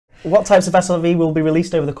What types of SRV will be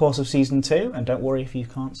released over the course of Season 2? And don't worry if you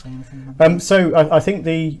can't say anything. So I think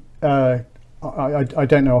I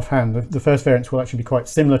don't know offhand. The first variants will actually be quite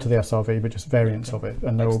similar to the SRV, but just variants of it,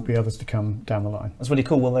 and there will be others to come down the line. That's really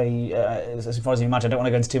cool. Will they, as far as you imagine, I don't want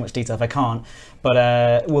to go into too much detail if I can't,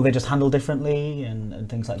 but will they just handle differently and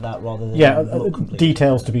things like that rather than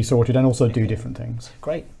details to be sorted and also do different things.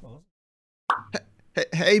 Great.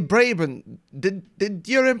 Hey, Braben, did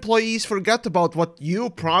your employees forget about what you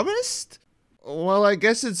promised? Well, I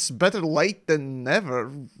guess it's better late than never,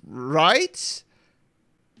 right?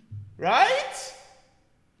 Right?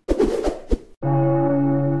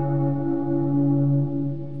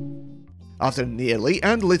 After nearly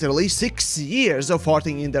and literally 6 years of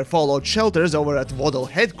farting in their fallout shelters over at Vodel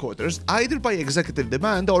headquarters, either by executive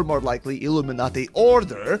demand or more likely Illuminati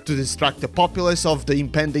order to distract the populace of the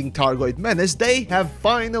impending Targoid menace, they have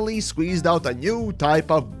finally squeezed out a new type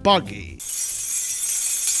of buggy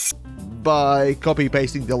by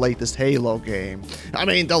copy-pasting the latest Halo game. I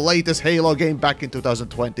mean, the latest Halo game back in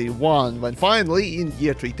 2021, when finally, in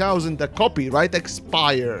year 3000, the copyright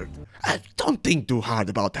expired. Don't think too hard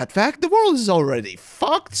about that fact, the world is already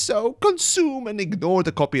fucked, so consume and ignore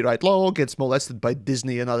the copyright law gets molested by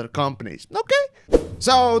Disney and other companies, okay?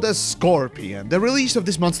 So, the Scorpion. The release of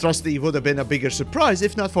this monstrosity would have been a bigger surprise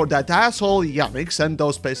if not for that asshole TheYamiks and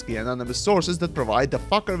those pesky anonymous sources that provide the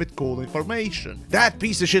fucker with cool information. That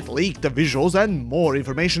piece of shit leaked the visuals and more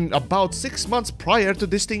information about 6 months prior to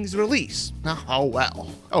this thing's release. Oh well.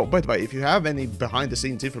 Oh, by the way, if you have any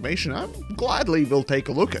behind-the-scenes information, I gladly will take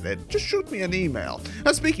a look at it. Just shoot me an email.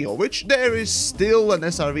 And speaking of which, there is still an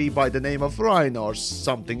SRV by the name of Rhino or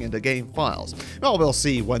something in the game files. Well, we'll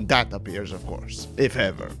see when that appears, of course. If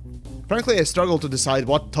ever. Frankly, I struggle to decide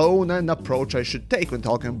what tone and approach I should take when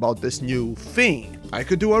talking about this new thing. I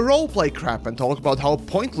could do a roleplay crap and talk about how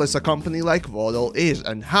pointless a company like Vodel is,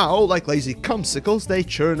 and how, like lazy cumsicles, they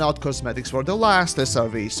churn out cosmetics for the last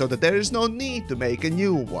SRV so that there is no need to make a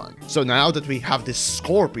new one. So now that we have this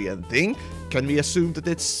Scorpion thing, can we assume that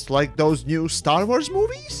it's like those new Star Wars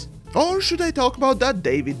movies? Or should I talk about that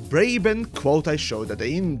David Braben quote I showed at the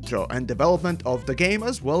intro and development of the game,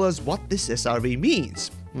 as well as what this SRV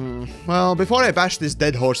means? Well, before I bash this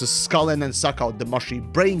dead horse's skull in and suck out the mushy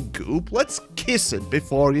brain goop, let's kiss it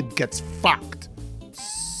before it gets fucked.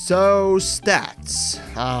 So, stats.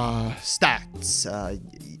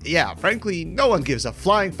 Yeah, frankly, no one gives a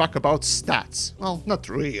flying fuck about stats. Well, not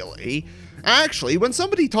really. Actually, when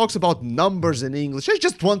somebody talks about numbers in English, I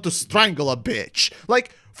just want to strangle a bitch.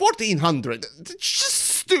 Like, 1400, it's just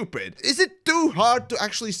stupid. Is it too hard to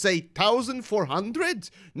actually say 1400?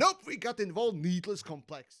 Nope, we got involved needless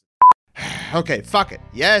complex. Okay, fuck it.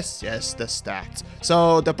 Yes, the stats.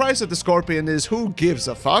 So, the price of the Scorpion is who gives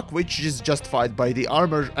a fuck, which is justified by the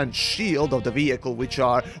armor and shield of the vehicle, which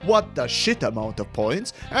are what the shit amount of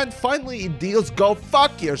points, and finally it deals go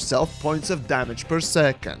fuck yourself points of damage per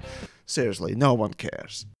second. Seriously, no one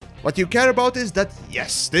cares. What you care about is that,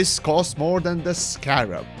 yes, this costs more than the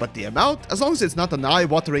Scarab, but the amount, as long as it's not an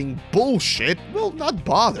eye-watering bullshit, will not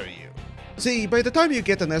bother you. See, by the time you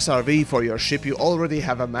get an SRV for your ship, you already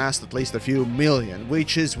have amassed at least a few million,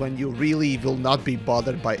 which is when you really will not be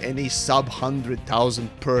bothered by any sub-100,000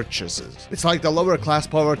 purchases. It's like the lower class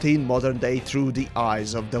poverty in modern day through the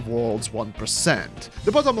eyes of the world's 1%.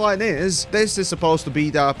 The bottom line is, this is supposed to be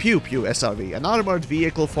the PEW PEW SRV, an armored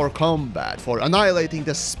vehicle for combat, for annihilating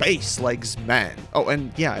the space legs man. Oh,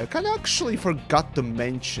 and yeah, I kinda actually forgot to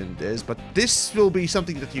mention this, but this will be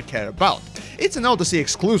something that you care about. It's an Odyssey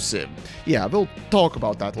exclusive. Yeah, we'll talk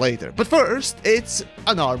about that later. But first, it's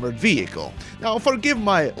an armored vehicle. Now, forgive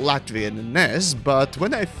my Latvian-ness, but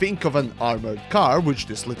when I think of an armored car, which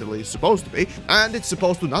this literally is supposed to be, and it's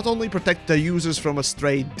supposed to not only protect the users from a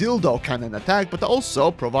stray dildo cannon attack, but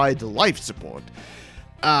also provide life support.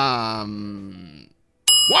 Why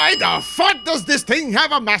the fuck does this thing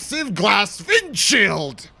have a massive glass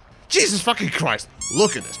windshield? Jesus fucking Christ,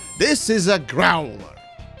 look at this. This is a Growler.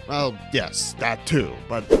 Well, yes, that too,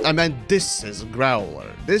 but I meant this is a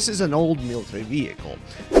Growler. This is an old military vehicle.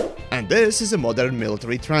 And this is a modern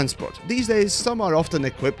military transport. These days, some are often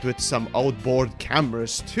equipped with some outboard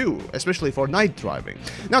cameras too, especially for night driving.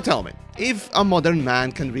 Now tell me, if a modern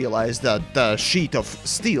man can realize that the sheet of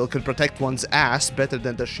steel can protect one's ass better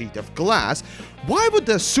than the sheet of glass, why would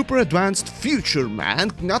the super advanced future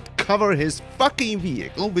man not cover his fucking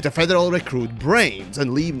vehicle with a federal recruit brains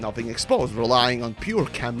and leave nothing exposed, relying on pure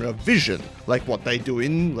camera vision, like what they do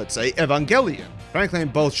in, let's say, Evangelion? Frankly, I'm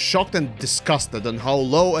both shocked and disgusted on how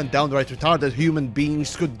low and downright retarded human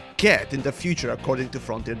beings could get in the future according to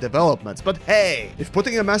Frontier developments. But hey, if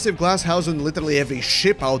putting a massive glass house on literally every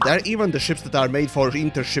ship out there, even even the ships that are made for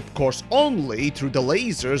intership course only through the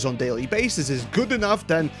lasers on daily basis is good enough,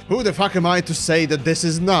 then who the fuck am I to say that this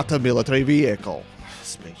is not a military vehicle?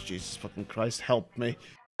 Space, Jesus fucking Christ, help me.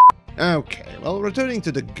 Okay, well, returning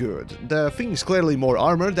to the good. The thing's clearly more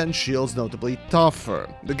armored and shields notably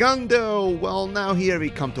tougher. The gun though, well, now here we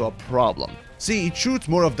come to a problem. See, it shoots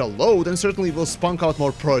more of the load and certainly will spunk out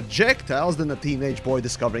more projectiles than a teenage boy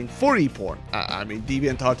discovering furry porn. I mean,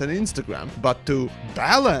 DeviantArt and Instagram. But to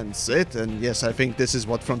balance it, and yes, I think this is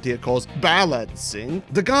what Frontier calls balancing,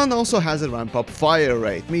 the gun also has a ramp-up fire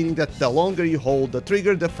rate, meaning that the longer you hold the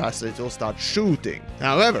trigger, the faster it will start shooting.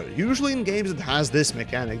 However, usually in games that has this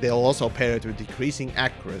mechanic, they'll also pair it with decreasing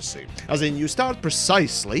accuracy. As in, you start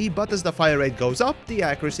precisely, but as the fire rate goes up, the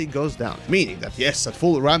accuracy goes down. Meaning that yes, at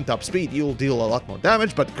full ramped-up speed, you'll deal a lot more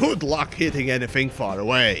damage, but good luck hitting anything far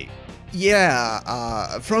away.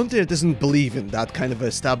 Yeah, Frontier doesn't believe in that kind of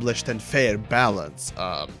established and fair balance.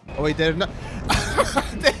 Oh wait, they're not...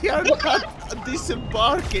 they are not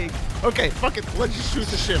disembarking! Okay, fuck it, let's just shoot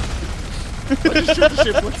the ship. Let's just shoot the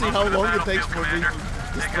ship, let's see how long it takes for me to destroy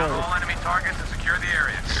it. Take out all enemy targets and secure the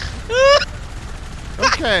area.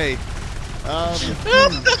 Okay.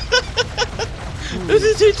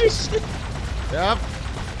 Yep.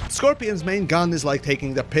 Scorpion's main gun is like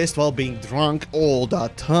taking the piss while being drunk all the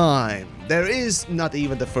time. There is not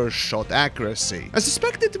even the first shot accuracy. I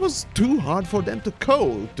suspect it was too hard for them to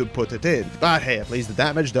code to put it in. But hey, at least the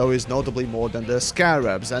damage though is notably more than the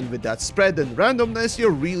Scarabs, and with that spread and randomness,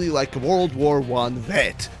 you're really like a World War I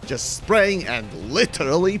vet, just spraying and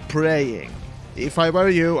literally praying. If I were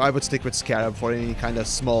you, I would stick with Scarab for any kind of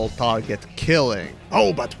small target killing.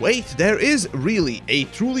 Oh, but wait, there is really a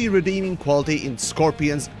truly redeeming quality in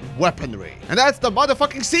Scorpion's weaponry. And that's the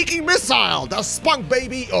motherfucking Seeking Missile, the spunk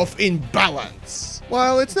baby of imbalance.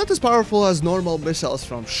 While it's not as powerful as normal missiles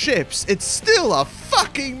from ships, it's still a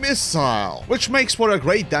fucking missile, which makes for a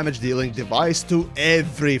great damage dealing device to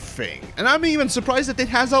everything. And I'm even surprised that it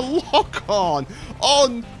has a lock-on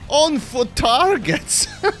on foot targets.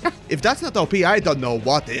 If that's not OP, I don't know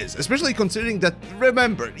what is, especially considering that,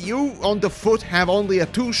 remember, you on the foot have only a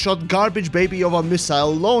two-shot garbage baby of a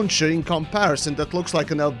missile launcher in comparison that looks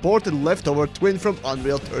like an aborted leftover twin from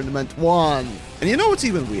Unreal Tournament 1. And you know what's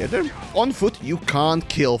even weirder? On foot, you can't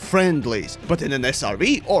kill friendlies, but in an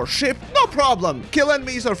SRV or ship, no problem. Kill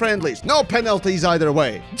enemies or friendlies, no penalties either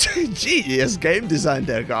way. Genius game design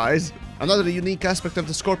there, guys. Another unique aspect of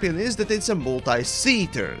the Scorpion is that it's a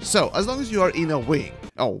multi-seater, so as long as you are in a wing...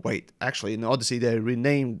 Oh wait, actually in Odyssey they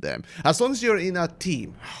renamed them. As long as you're in a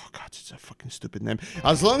team... Oh god, it's a fucking stupid name.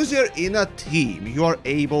 As long as you're in a team, you are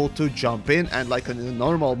able to jump in and, like in a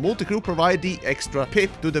normal multi-crew, provide the extra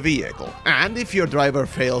pip to the vehicle. And if your driver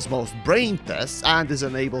fails most brain tests and is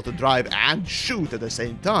unable to drive and shoot at the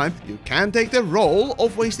same time, you can take the role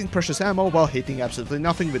of wasting precious ammo while hitting absolutely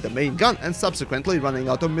nothing with the main gun and subsequently running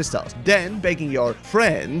out of missiles. Then begging your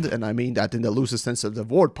friend, and I mean that in the loosest sense of the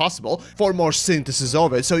word possible, for more synthesis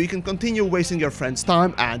of it so you can continue wasting your friend's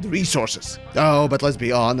time and resources. Oh, but let's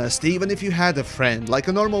be honest, even if you had a friend like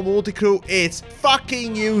a normal multi-crew, it's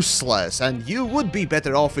fucking useless, and you would be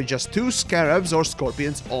better off with just 2 Scarabs or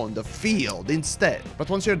Scorpions on the field instead. But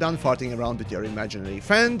once you're done farting around with your imaginary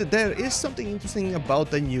friend, there is something interesting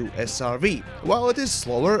about the new SRV. While it is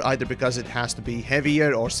slower, either because it has to be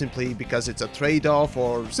heavier or simply because it's a trade-off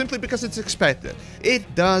or simply because it's expected,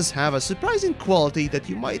 it does have a surprising quality that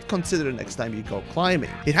you might consider next time you go climbing.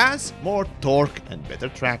 It has more torque and better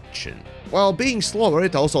traction. While being slower,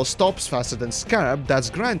 it also stops faster than Scarab, that's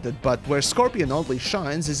granted, but where Scorpion only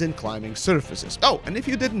shines is in climbing surfaces. Oh, and if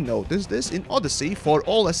you didn't notice this, in Odyssey, for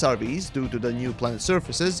all SRVs, due to the new planet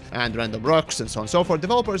surfaces and random rocks and so on and so forth,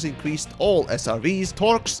 developers increased all SRVs,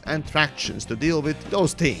 torques and tractions to deal with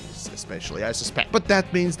those things, especially I suspect. But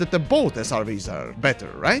that means that the both SRVs are better,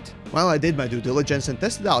 right? Well, I did my due diligence and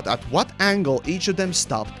tested out at what angle each of them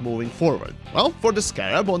stopped moving forward. Well, for the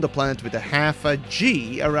Scarab on the planet with a half a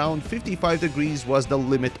G, around 55 degrees was the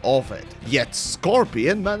limit of it. Yet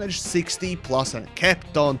Scorpion managed 60 plus and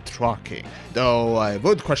kept on trucking. Though I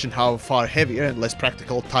would question how far heavier and less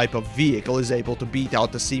practical type of vehicle is able to beat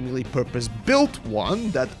out the seemingly purpose-built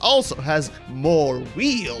one that also has more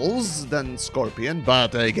wheels than Scorpion,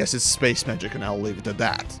 but I guess it's space magic and I'll leave it at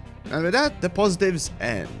that. And with that, the positives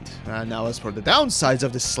end. And now as for the downsides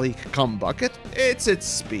of the sleek cum bucket, it's its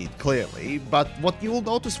speed, clearly, but what you'll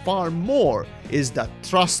notice far more is the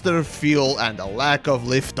thruster fuel and a lack of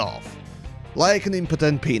liftoff. Like an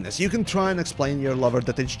impotent penis, you can try and explain to your lover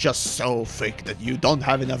that it's just so thick that you don't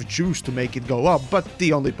have enough juice to make it go up, but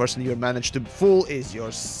the only person you manage to fool is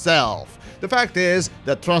yourself. The fact is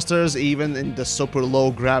that thrusters, even in the super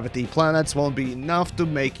low gravity planets, won't be enough to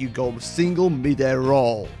make you go single mid-air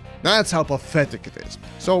roll. That's how pathetic it is.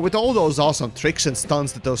 So with all those awesome tricks and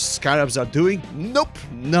stunts that those scarabs are doing, nope,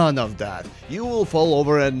 none of that. You will fall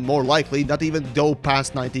over and more likely not even go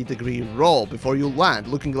past 90-degree roll before you land,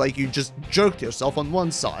 looking like you just jerked yourself on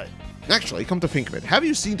one side. Actually, come to think of it, have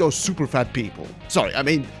you seen those super fat people? Sorry, I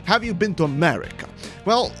mean, have you been to America?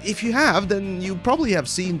 Well, if you have, then you probably have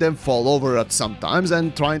seen them fall over at some times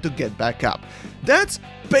and trying to get back up. That's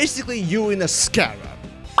basically you in a scarab.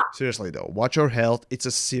 Seriously though, watch your health, it's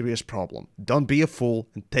a serious problem. Don't be a fool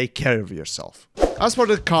and take care of yourself. As for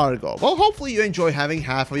the cargo, well, hopefully you enjoy having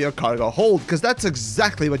half of your cargo hold, because that's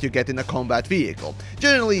exactly what you get in a combat vehicle.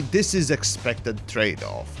 Generally, this is expected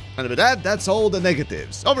trade-off. And with that, that's all the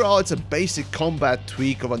negatives. Overall, it's a basic combat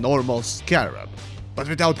tweak of a normal scarab. But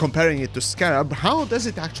without comparing it to Scarab, how does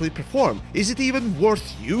it actually perform? Is it even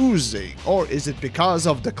worth using? Or is it because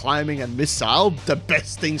of the climbing and missile, the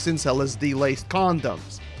best thing since LSD-laced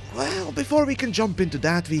condoms? Well, before we can jump into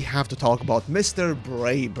that, we have to talk about Mr.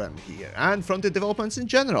 Braben here, and fronted developments in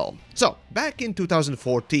general. So, back in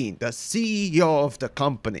 2014, the CEO of the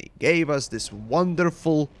company gave us this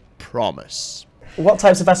wonderful promise. What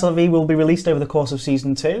types of SRV will be released over the course of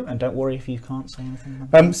Season 2? And don't worry if you can't say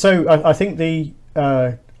anything. So I think the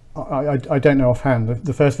I don't know offhand.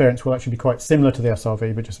 The first variants will actually be quite similar to the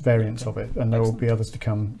SRV, but just variants of it, and there will be others to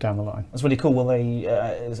come down the line. That's really cool. Will they,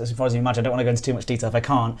 as far as you imagine, I don't want to go into too much detail if I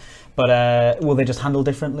can't, but will they just handle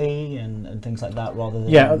differently and things like that rather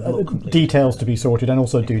than details to be sorted and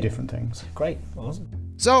also do different things. Great, awesome.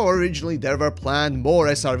 So originally there were planned more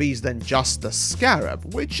SRVs than just the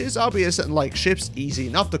Scarab, which is obvious and like ships easy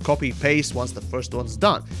enough to copy-paste once the first one's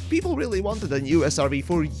done. People really wanted a new SRV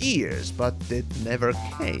for years, but it never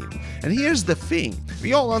came. And here's the thing,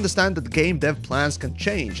 we all understand that game dev plans can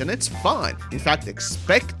change, and it's fine, in fact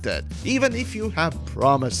expected, even if you have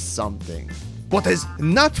promised something. What is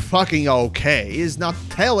not fucking okay is not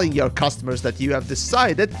telling your customers that you have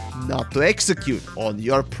decided not to execute on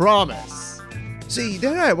your promise. See,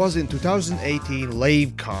 there I was in 2018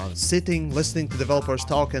 LaveCon, sitting, listening to developers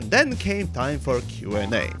talk, and then came time for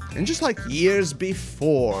Q&A. And just like years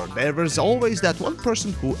before, there was always that one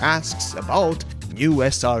person who asks about new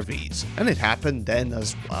SRVs, and it happened then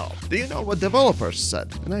as well. Do you know what developers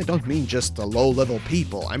said? And I don't mean just the low-level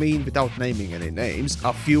people, I mean, without naming any names,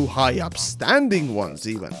 a few high upstanding ones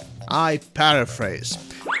even. I paraphrase.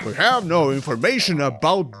 We have no information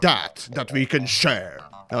about that we can share.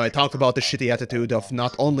 Now, I talked about the shitty attitude of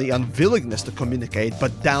not only unwillingness to communicate,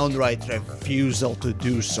 but downright refusal to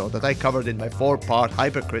do so that I covered in my 4-part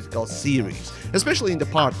hypercritical series, especially in the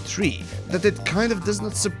part 3, that it kind of does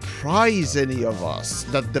not surprise any of us,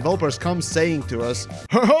 that developers come saying to us,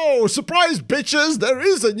 "Ho-ho, surprise bitches, there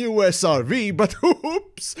is a new SRV, but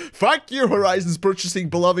oops, fuck you Horizon's purchasing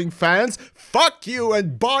beloved fans, fuck you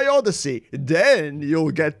and buy Odyssey, then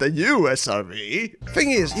you'll get the new SRV."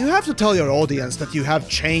 Thing is, you have to tell your audience that you have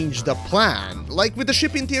changed the plan, like with the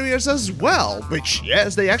ship interiors as well, which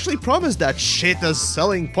yes, they actually promised that shit as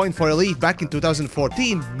selling point for Elite back in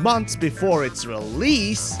 2014, months before its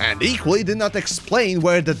release, and equally did not explain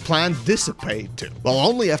where that plan dissipated to. Well,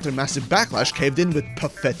 only after massive backlash caved in with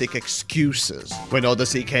pathetic excuses, when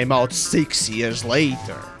Odyssey came out 6 years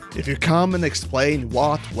later. If you come and explain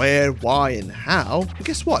what, where, why, and how,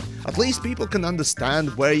 guess what? At least people can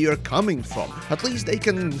understand where you're coming from. At least they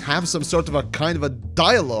can have some sort of a kind of a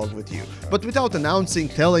dialogue with you. But without announcing,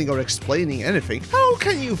 telling, or explaining anything, how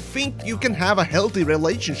can you think you can have a healthy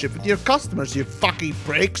relationship with your customers, you fucking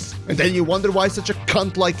pricks? And then you wonder why such a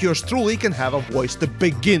cunt like yours truly can have a voice to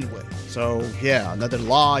begin with. So yeah, another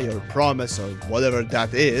lie or promise or whatever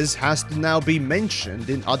that is has to now be mentioned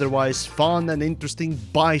in otherwise fun and interesting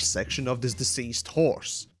bisection of this deceased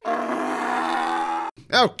horse.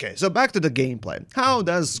 Okay, so back to the gameplay. How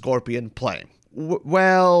does Scorpion play?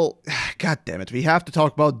 Well, god damn it, we have to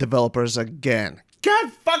talk about developers again.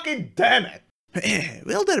 God fucking damn it!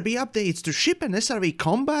 Will there be updates to ship and SRV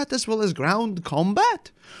combat as well as ground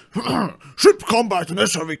combat? Ship combat and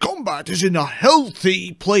SRV combat is in a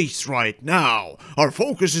healthy place right now. Our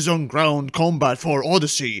focus is on ground combat for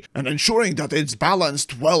Odyssey and ensuring that it's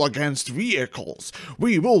balanced well against vehicles.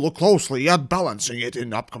 We will look closely at balancing it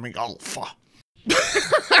in upcoming alpha.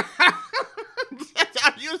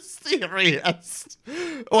 Are you serious?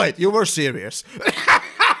 Wait, you were serious.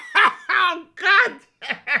 Oh god!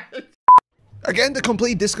 Again, the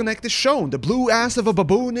complete disconnect is shown. The blue ass of a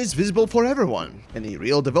baboon is visible for everyone. Any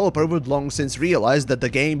real developer would long since realize that the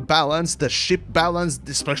game balance, the ship balance,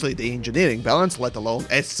 especially the engineering balance, let alone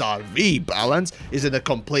SRV balance, is in a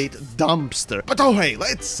complete dumpster. But oh hey,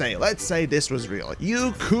 let's say this was real.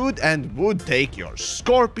 You could and would take your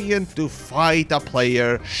Scorpion to fight a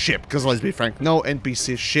player ship. Because let's be frank, no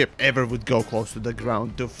NPC ship ever would go close to the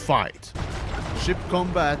ground to fight. Ship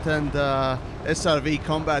combat and SRV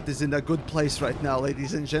combat is in a good place right now,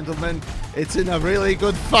 ladies and gentlemen. It's in a really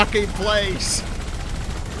good fucking place.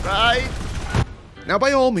 Right? Now,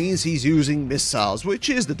 by all means, he's using missiles, which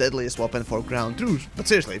is the deadliest weapon for ground troops. But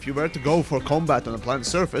seriously, if you were to go for combat on a planet's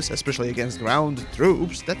surface, especially against ground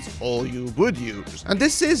troops, that's all you would use. And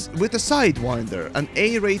this is with a Sidewinder, an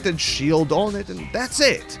A-rated shield on it, and that's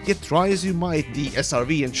it. Yet try as you might, the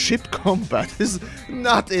SRV and ship combat is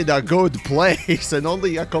not in a good place, and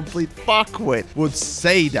only a complete fuckwit would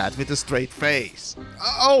say that with a straight face.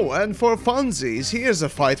 Oh, and for funsies, here's a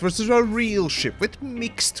fight versus a real ship with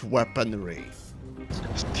mixed weaponry.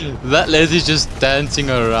 That lady's just dancing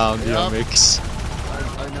around, TheYamiks.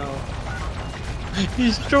 I know.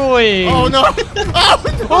 He's drawing! Oh no!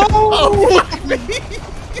 Oh no! Oh, fuck me!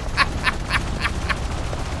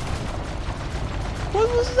 What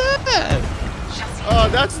was that? Oh,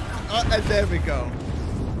 that's... and there we go.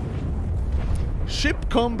 Ship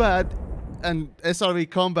combat and SRV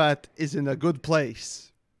combat is in a good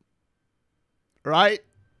place. Right?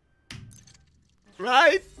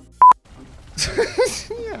 Right?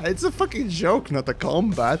 Yeah, it's a fucking joke, not a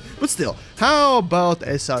combat. But still, how about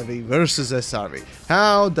SRV versus SRV?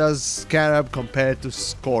 How does Scarab compare to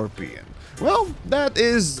Scorpion? Well, that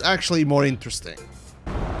is actually more interesting.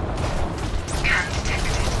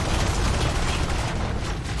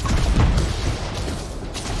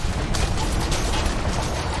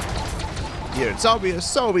 Here it's obvious,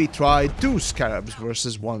 so we tried 2 Scarabs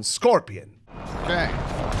versus 1 Scorpion. Okay.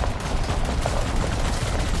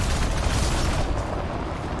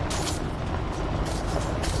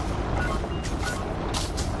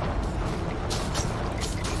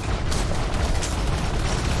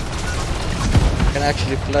 Can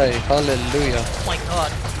actually play. Hallelujah. Oh my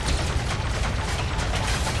god.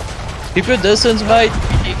 Keep your distance, mate.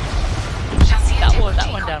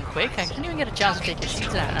 That one down quick. I couldn't even get a chance to take your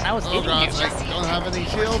shields out, and I was hitting you. I don't have any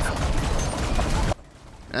shields.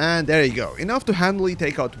 And there you go. Enough to handily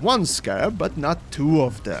take out 1 Scarab, but not 2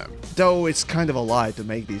 of them. Though it's kind of a lie to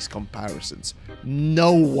make these comparisons.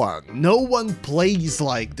 No one plays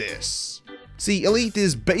like this. See, Elite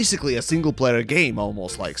is basically a single-player game,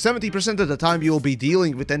 almost like. 70% of the time you'll be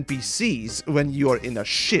dealing with NPCs when you're in a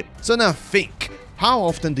ship. So now think, how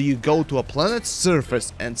often do you go to a planet's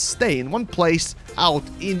surface and stay in one place out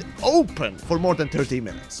in open for more than 30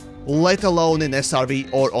 minutes? Let alone in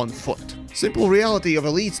SRV or on foot. Simple reality of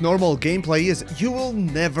Elite's normal gameplay is you will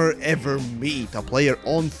never ever meet a player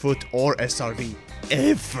on foot or SRV.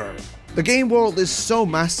 Ever. The game world is so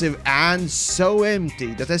massive and so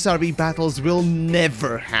empty that SRV battles will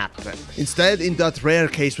never happen. Instead, in that rare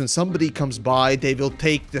case when somebody comes by, they will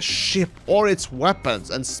take the ship or its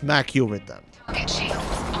weapons and smack you with them. Rocket shields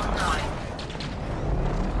online.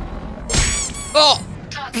 Oh!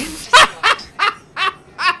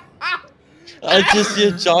 I just see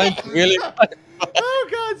a giant wheel. Oh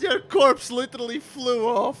god, your corpse literally flew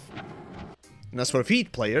off. And as for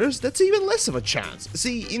feet players, that's even less of a chance.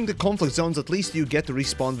 See, in the conflict zones at least you get to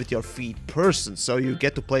respawn with your feet person, so you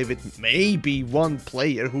get to play with maybe 1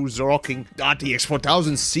 player who's rocking RTX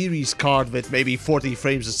 4000 series card with maybe 40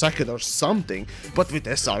 frames a second or something. But with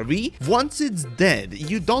SRV, once it's dead,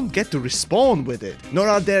 you don't get to respawn with it. Nor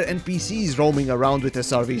are there NPCs roaming around with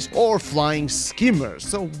SRVs or flying skimmers,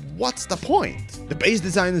 so what's the point? The base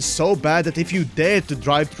design is so bad that if you dare to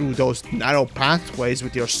drive through those narrow pathways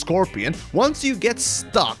with your Scorpion, once you get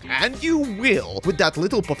stuck, and you will, with that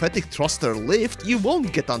little pathetic thruster lift, you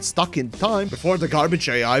won't get unstuck in time before the garbage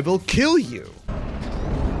AI will kill you.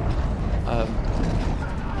 Oh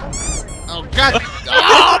god!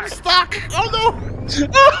 Oh, I'm stuck! Oh no!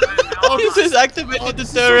 Oh, this is activated the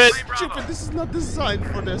turret! So stupid, this is not designed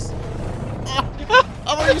for this. Oh,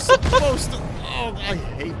 how are you supposed to? Oh, I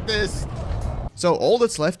hate this. So all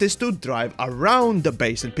that's left is to drive around the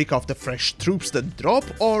base and pick off the fresh troops that drop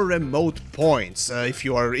or remote points if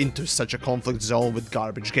you are into such a conflict zone with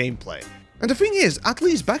garbage gameplay. And the thing is, at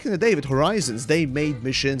least back in the day with Horizons, they made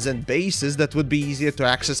missions and bases that would be easier to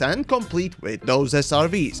access and complete with those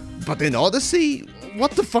SRVs. But in Odyssey,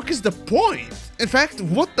 what the fuck is the point? In fact,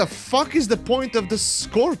 what the fuck is the point of the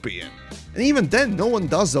Scorpion? And even then, no one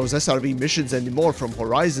does those SRV missions anymore from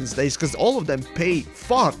Horizon's days because all of them pay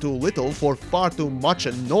far too little for far too much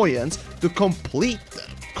annoyance to complete them.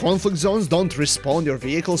 Conflict zones don't respawn your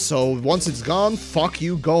vehicle, so once it's gone, fuck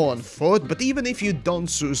you, go on foot. But even if you don't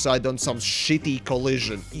suicide on some shitty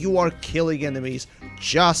collision, you are killing enemies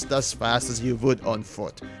just as fast as you would on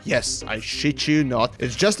foot. Yes, I shit you not,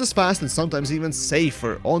 it's just as fast and sometimes even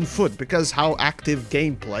safer on foot because how active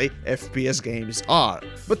gameplay FPS games are.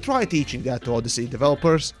 But try teaching that to Odyssey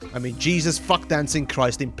developers. I mean, Jesus fuck dancing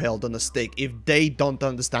Christ impaled on a stake. If they don't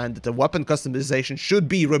understand that the weapon customization should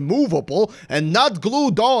be removable and not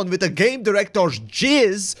glued on with a game director's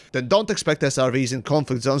jizz, then don't expect SRVs in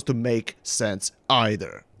conflict zones to make sense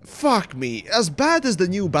either. Fuck me, as bad as the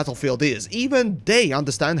new Battlefield is, even they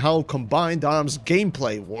understand how combined arms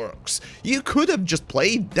gameplay works. You could have just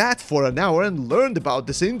played that for an hour and learned about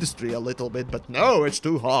this industry a little bit, but no, it's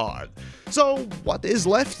too hard. So what is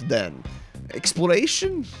left then?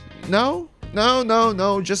 Exploration? No?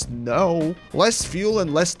 No, just no. Less fuel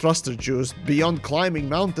and less thruster juice. Beyond climbing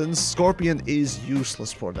mountains, Scorpion is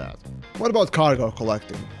useless for that. What about cargo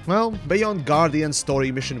collecting? Well, beyond Guardian's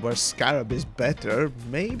story mission where Scarab is better,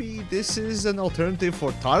 maybe this is an alternative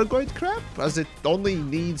for Targoid crap, as it only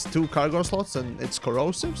needs 2 cargo slots and it's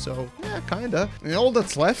corrosive, so yeah, kinda. And all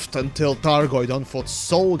that's left until Targoid on-foot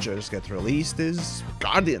soldiers get released is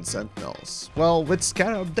Guardian Sentinels. Well, with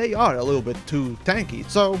Scarab, they are a little bit too tanky,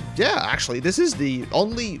 so yeah, actually, this is the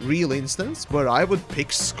only real instance where I would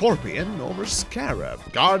pick Scorpion over Scarab.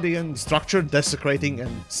 Guardian, structure desecrating,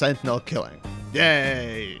 and Sentinel killing.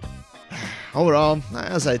 Yay! Overall,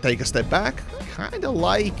 as I take a step back, I kinda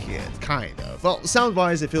like it, kind of. Well,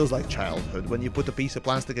 sound-wise, it feels like childhood when you put a piece of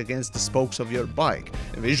plastic against the spokes of your bike.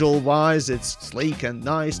 And visual-wise, it's sleek and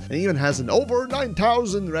nice, and even has an over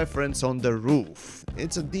 9000 reference on the roof.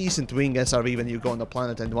 It's a decent wing SRV when you go on a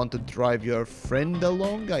planet and want to drive your friend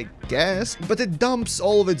along, I guess. But it dumps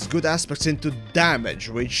all of its good aspects into damage,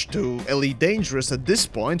 which to Elite Dangerous at this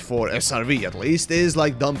point, for SRV at least, is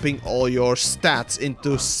like dumping all your stats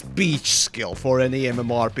into speech skill for any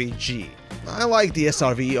MMORPG. I like the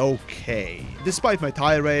SRV okay. Despite my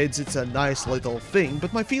tirades, it's a nice little thing,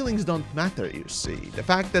 but my feelings don't matter, you see. The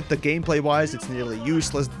fact that the gameplay-wise it's nearly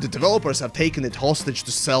useless, the developers have taken it hostage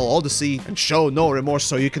to sell Odyssey and show no remorse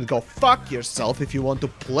so you can go fuck yourself if you want to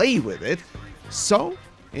play with it. So,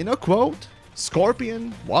 in a quote,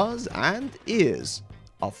 Scorpion was and is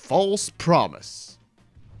a false promise.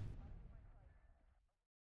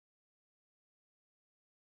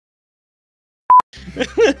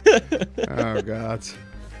 Oh god.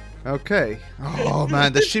 Okay. Oh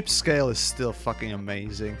man, the ship scale is still fucking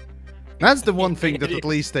amazing. That's the one thing that at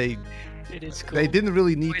least they didn't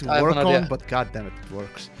really need to work on, but god damn it, it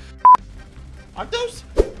works.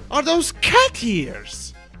 Are those cat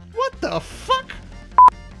ears? What the fuck?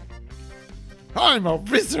 I'm a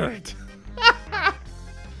wizard.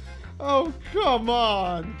 Oh come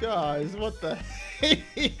on, guys, what the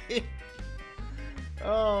heck?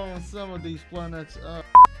 Oh, some of these planets.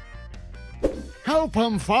 Help!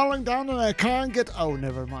 I'm falling down and I can't get. Oh,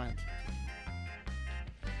 never mind.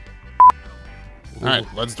 Alright,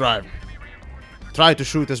 let's drive. Try to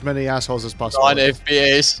shoot as many assholes as possible. 9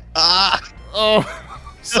 FPS. Ah! Oh,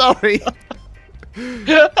 sorry.